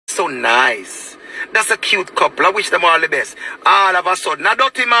so nice. That's a cute couple. I wish them all the best. All of a sudden, a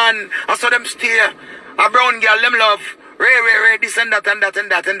dirty man, I saw them stare. A brown girl, them love. Ray, this and that and that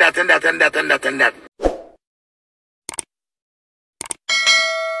and that and that and that and that and that and that.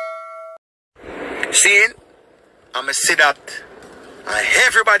 See? I'm going to see that. And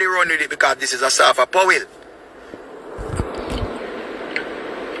everybody run with it because this is Asafa Powell.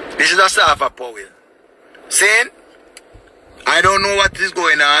 This is Asafa Powell. See? I don't know what is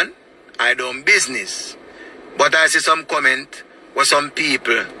going on. I don't business. But I see some comment where some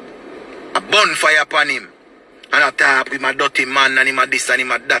people a bonfire upon him. And I talk with my dirty man and him a this and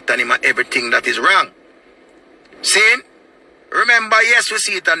him a that and him a everything that is wrong. See? Remember, yes, we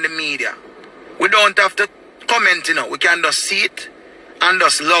see it on the media. We don't have to comment, you know. We can just see it and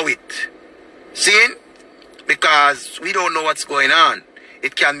just love it. See? Because we don't know what's going on.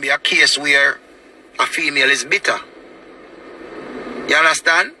 It can be a case where a female is bitter. You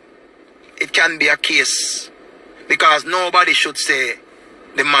understand? It can be a case. Because nobody should say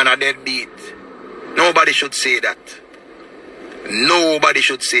the man a deadbeat. Nobody should say that. Nobody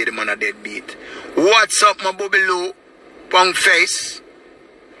should say the man a deadbeat. What's up, my bubble punk face?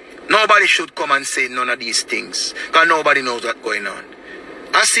 Nobody should come and say none of these things. Because nobody knows what's going on.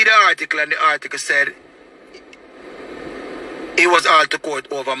 I see the article and the article said he was all to court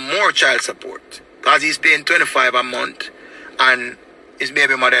over more child support. Because he's paying 25 a month and his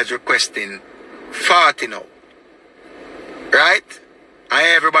baby mother is requesting 40 now. Right? And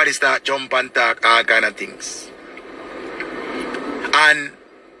everybody start jump and talk all kind of things. And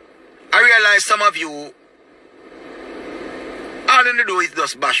I realize some of you, all you do is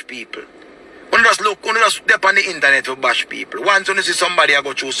just bash people. You just look, you just step on the internet to bash people. Once you see somebody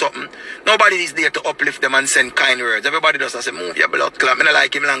go through something, nobody is there to uplift them and send kind words. Everybody just say, move your blood clot. I don't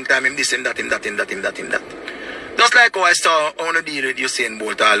like him long time, him this, him that, him that, him that, him that, him that. Just like how I saw on the deal with Usain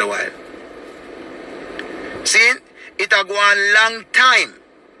Bolt all the while. See, it a go on long time.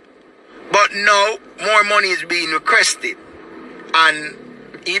 But now, more money is being requested.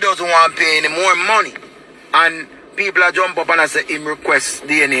 And he doesn't want to pay any more money. And people are jump up and say him request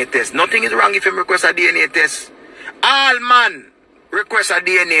DNA test. Nothing is wrong if him request a DNA test. All man request a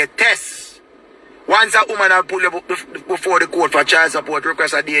DNA test. Once a woman has pulled up before the court for child support,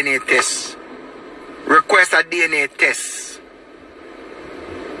 request a DNA test. Request a DNA test.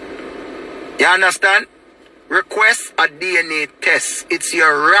 You understand? Request a DNA test. It's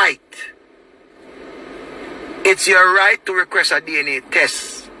your right. It's your right to request a DNA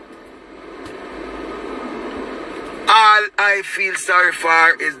test. All I feel sorry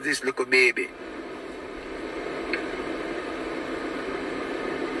for is this little baby.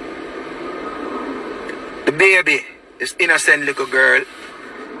 The baby, this innocent little girl.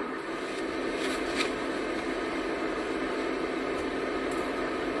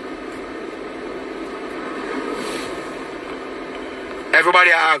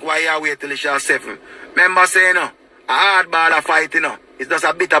 Everybody ask why you wait till it's 7. Remember saying, a hard ball of fight, you know. It's just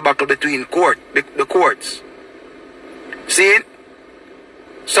a bitter battle between the courts. See?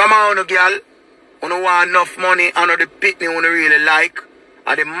 Somehow, no girl, who don't want enough money, and the pitney who don't really like,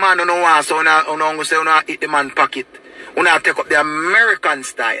 and the man who don't want, so who don't say, who don't eat the man pocket, who don't take up the American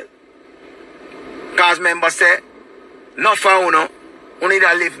style. Because remember say, not for who need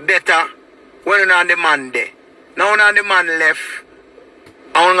to live better when you not the man there. Now when the man left,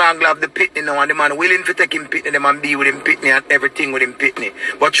 I'm going to have the pitney now, and the man willing to take him pitney, the man be with him pitney and everything with him pitney.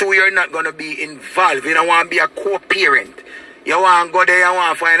 But you, you're not going to be involved. You don't want to be a co-parent. You want to go there, you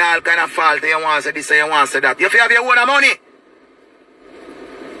want to find all kind of fault, you want to say this, you want to say that. You have your own money.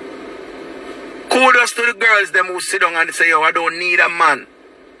 Kudos to the girls them who sit down and say, yo, I don't need a man.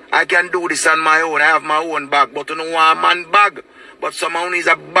 I can do this on my own. I have my own bag. But you don't want a man bag. But someone needs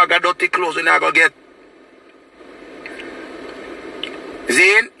a bag of dirty clothes when I go get.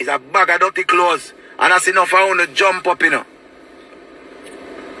 See? It's a bag of dirty clothes. And that's enough I want to jump up, you know.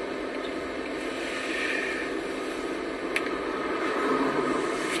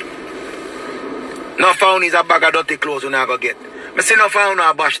 No found is a bag of dirty clothes when I go get. I say no found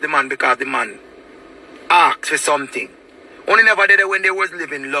I bash the man because the man asked for something. Only never did it when they was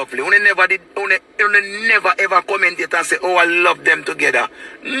living lovely. Only never never ever commented and say, oh, I love them together.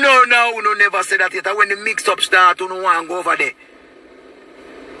 No, never say that yet. And when the mix up start, you don't want to go over there.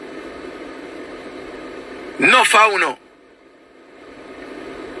 No found.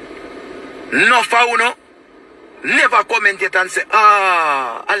 No found. Never commented and say,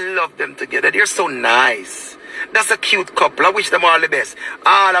 I love them together. They're so nice. That's a cute couple. I wish them all the best.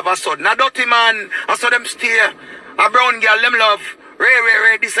 All of a sudden, a dirty man, I saw them stare. A brown girl, them love.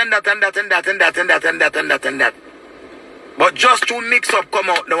 Ray, this and that and that and that and that and that and that and that and that. But just to mix up come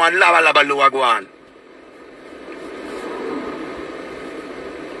out, the one lava lower go on.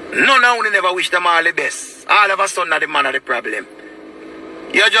 None of you never wish them all the best. All of a sudden, the man of the problem.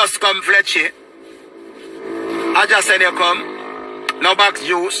 You just come Fletchy. I just said you come. No box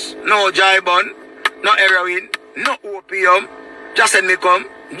juice, no dry bun, no heroin, no opium. Just send me come.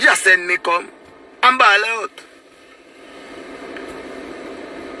 Just send me come. And ball out.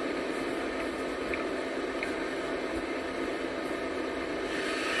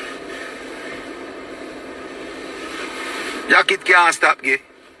 Your kid can't stop gay.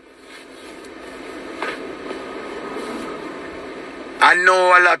 I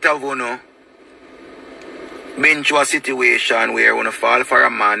know a lot of you know been through a situation where you want to fall for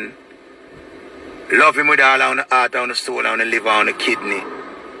a man, love him with all on the heart, on the soul, on the liver, on the kidney,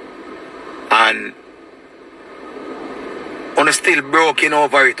 and on still broken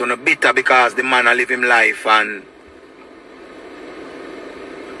over it, on bitter because the man a live him life and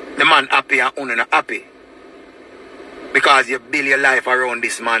the man happy and you not happy because you build your life around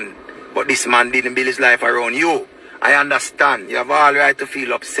this man, but this man didn't build his life around you. I understand. You have all right to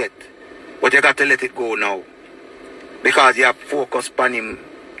feel upset. But you got to let it go now. Because you have focused on him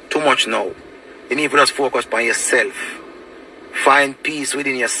too much now. You need to just focus on yourself. Find peace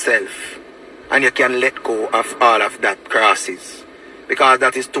within yourself. And you can let go of all of that crosses. Because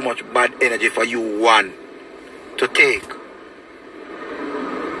that is too much bad energy for you, one, to take.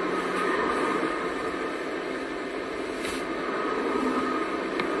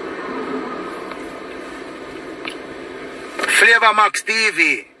 Flavor Max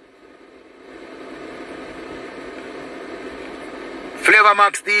TV. Flavor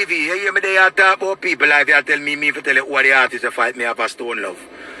Max TV. You hear me there talk about people like you tell me to tell you what the artist to fight me have a Stone Love.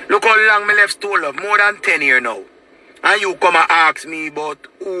 Look how long me left Stone Love. More than 10 years now. And you come and ask me about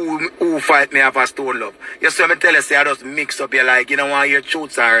who fight me have a Stone Love. You see me tell you say I just mix up your like, you know why your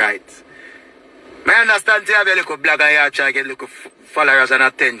truths are right. I understand you have a little blog and you try to get little followers and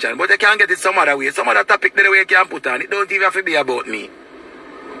attention. But you can't get it some other way. Some other topic the way you can put on. It don't even have to be about me.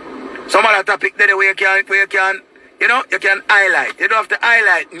 Some other topic the way you can, you know, you can highlight. You don't have to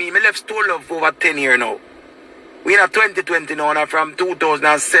highlight me. Me left Stone Love for over 10 years now. We in 2020 now and from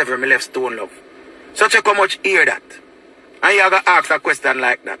 2007 me left Stone Love. So check how much hear that. And you have to ask a question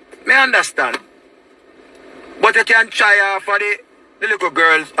like that. Me understand. But you can try for the little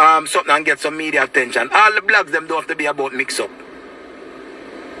girls something and get some media attention. All the blogs them don't have to be about mix up.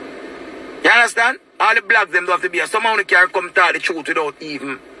 You understand? All the blogs them don't have to be. Someone who can come tell the truth without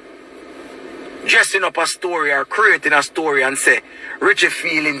even dressing up a story or creating a story and say, Richie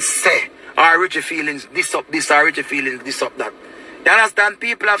feelings say, or Richie feelings this up this, or Richie feelings this up that. You understand?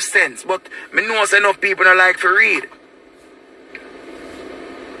 People have sense, but me know enough people don't like to read.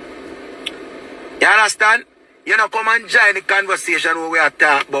 You understand? You know, come and join the conversation where we are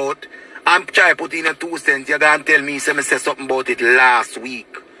talking about. I'm trying to put in a 2 cents. You're going to tell me, say something about it last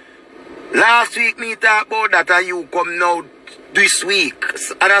week. Last week, me talk about that and you come now this week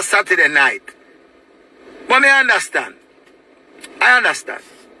on a Saturday night. But me understand. I understand.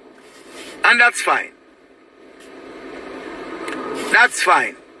 And that's fine. That's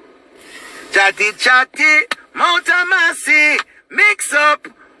fine. Chatty, chatty, Mount Amasi, mix up.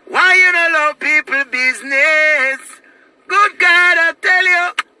 Why you don't love people business? Good God, I tell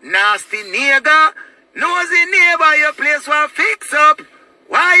you, nasty nigga, nosy neighbor, your place will fix up.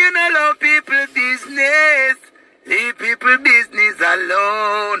 Why you don't love people business? Leave people business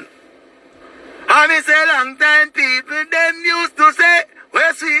alone. I miss a long time people, them used to say,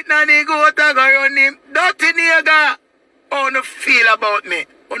 where sweet nanny goat I go run him. Dirty nigga. How you feel about me?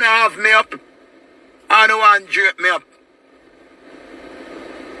 How you have me up? How you want to drape me up?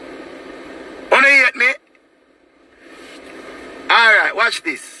 How you hate me? Alright, watch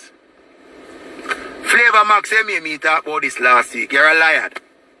this. Flavor Max, you made me talk about this last week. You're a liar.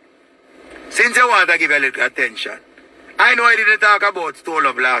 Since you want to give a little attention, I know I didn't talk about Stone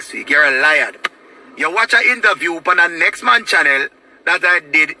Love last week. You're a liar. You watch an interview on the Next Man channel that I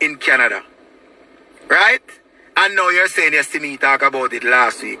did in Canada. Right? And now you're saying you see me talk about it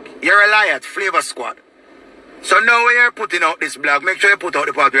last week. You're a liar, Flavor Squad. So now when you're putting out this blog, make sure you put out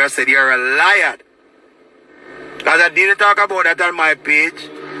the part where I said you're a liar. Because I didn't talk about that on my page.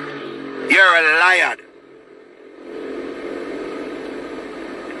 You're a liar.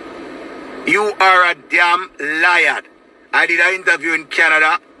 You are a damn liar. I did an interview in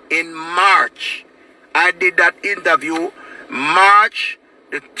Canada in March. I did that interview March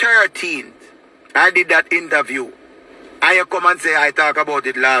the 13th. I did that interview. And you come and say I talk about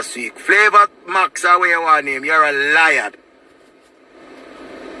it last week. Flavor Max, how you want name? You're a liar.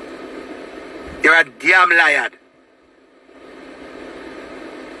 You're a damn liar.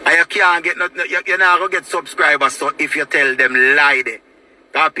 can't get nothing. You're not going to get subscribers so if you tell them lie there.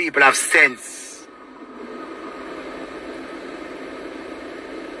 Because people have sense.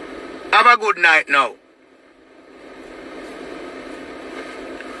 Have a good night now.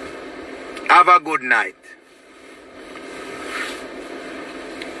 Have a good night.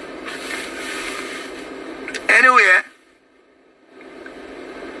 Anyway,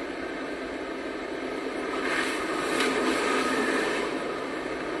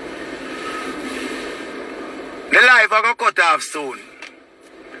 the life I go cut off soon.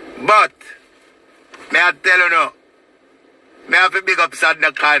 But, may I tell you now, may I have to big up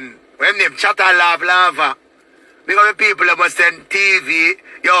Sandakan. When them chat and laugh, because the people that must send TV,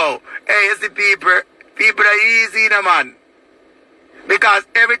 yo, hey, it's the people are easy, no man. Because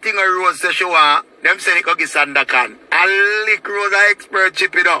everything a Rose say show them send it go get Sandakan. And lick Rose a expert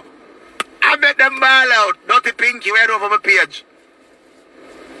chip, you know. I bet them ball out. Dirty Pinky right over my page.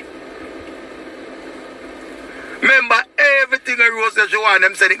 Remember, everything a Rose say show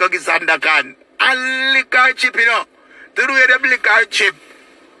them send it go get Sandakan. And lick our chip, you know. To do them lick our chip.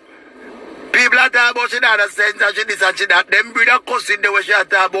 People are talking about she not a sense and she this and she that. Them bring a cousin they were she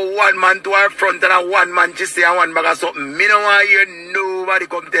talk about one man to her front and a one man she say and one bag of something. Me no want hear nobody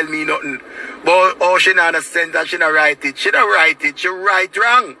come tell me nothing. But oh she not a sense and she not write it. She not write it. She write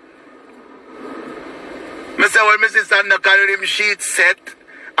wrong. Me say when me see Sandakan with him sheet set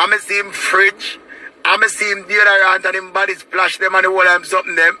and me see him fridge and me see him deodorant and him body splash them and the whole of him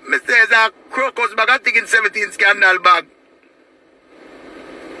something them. Me say it's a crocus bag I think in 17 scandal bag.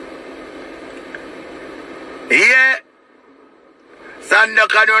 Yeah.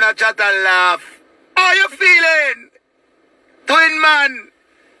 Sandakan wanna chat and laugh. How you feeling? Twinman.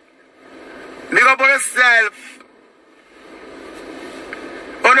 Big up on yourself.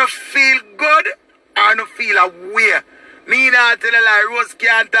 Wanna feel good or wanna feel aware? Me not tell a lie. Rose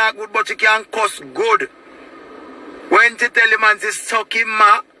can't talk good but she can cuss good. When she tell the man she suck him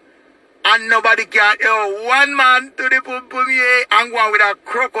ma and nobody can one man to the pum pum yeah and go on with a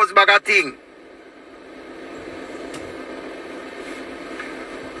crocus bag of thing.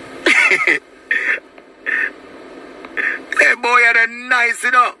 Hey boy, you're nice,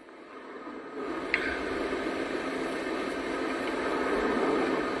 you know.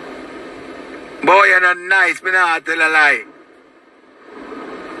 Boy, you're not nice, me not tell a lie.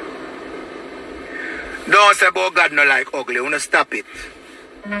 Don't say about God no like ugly, you wanna stop it.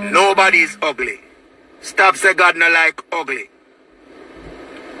 Nobody is ugly. Stop say God no like ugly.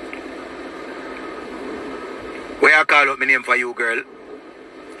 Where I call out my name for you, girl?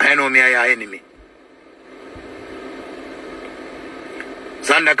 I know me are your enemy.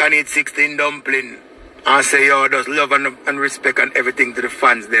 Sandakan eat 16 dumpling and say yo just love and respect and everything to the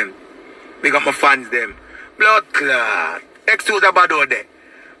fans them. Big up my fans them. Blood clot. Excuse about all there.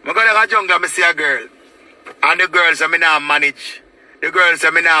 I go to the jungle and see a girl. And the girl say me now manage. The girl say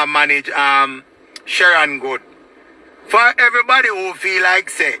me now manage Sharon good. For everybody who feel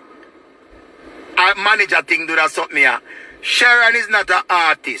like say I manage a thing do that something here. Sharon is not an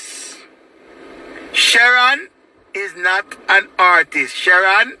artist. Sharon is not an artist.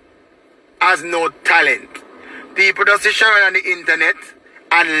 Sharon has no talent. People just see Sharon on the internet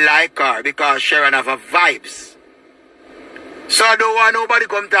and like her because Sharon have a vibes. So I don't want nobody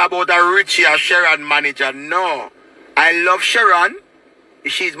come talk about a Richie or Sharon manager. No. I love Sharon.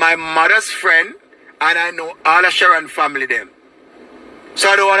 She's my mother's friend and I know all the Sharon family them. So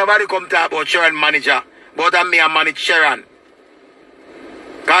I don't want nobody come talk about Sharon manager. But I manage Sharon.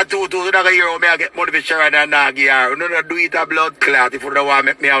 Because two that year I get money for Sharon and I give her. You don't do it a blood clot if you don't want to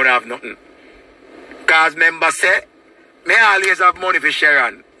make me out have nothing. Because members say, me always have money for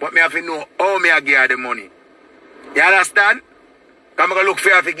Sharon. But me have to know how me I give her the money. You understand? Because I'm going to look for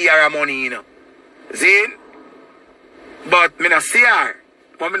her to give her money, you know. See? But me not see her.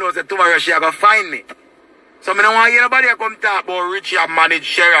 But me know that tomorrow she going to find me. So me don't want to hear nobody come talk about Richie and manage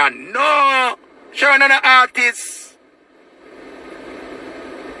Sharon. No! Sharon is an artist.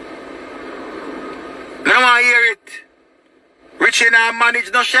 I don't want to hear it. Richie not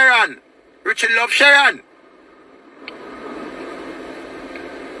manage no Sharon. Richie love Sharon.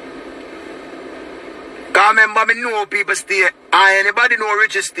 Because remember me know people stay. And anybody know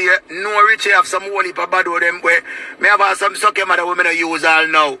Richie stay. Know Richie have some whole heap of bad with them where me have some sucky mother women I use all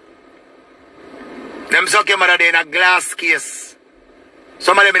now. Them sucky mother they in a glass case.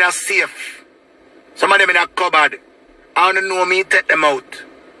 Some of them in a safe. Some of them in a cupboard. I don't know me take them out.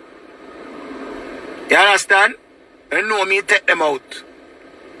 You understand? You know me take them out.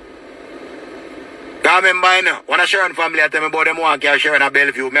 Because remember, you know, when a Sharon family I tell me about them want to carry Sharon a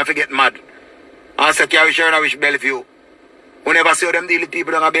Bellevue, me have to get mad. I say carry Sharon a wish Bellevue. We never see how them deal with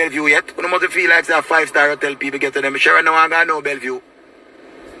people down at Bellevue yet. We must feel like that 5-star hotel people get to them. Sharon no one got no Bellevue.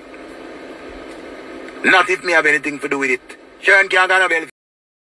 Not if me have anything to do with it. Sharon can't go to Bellevue.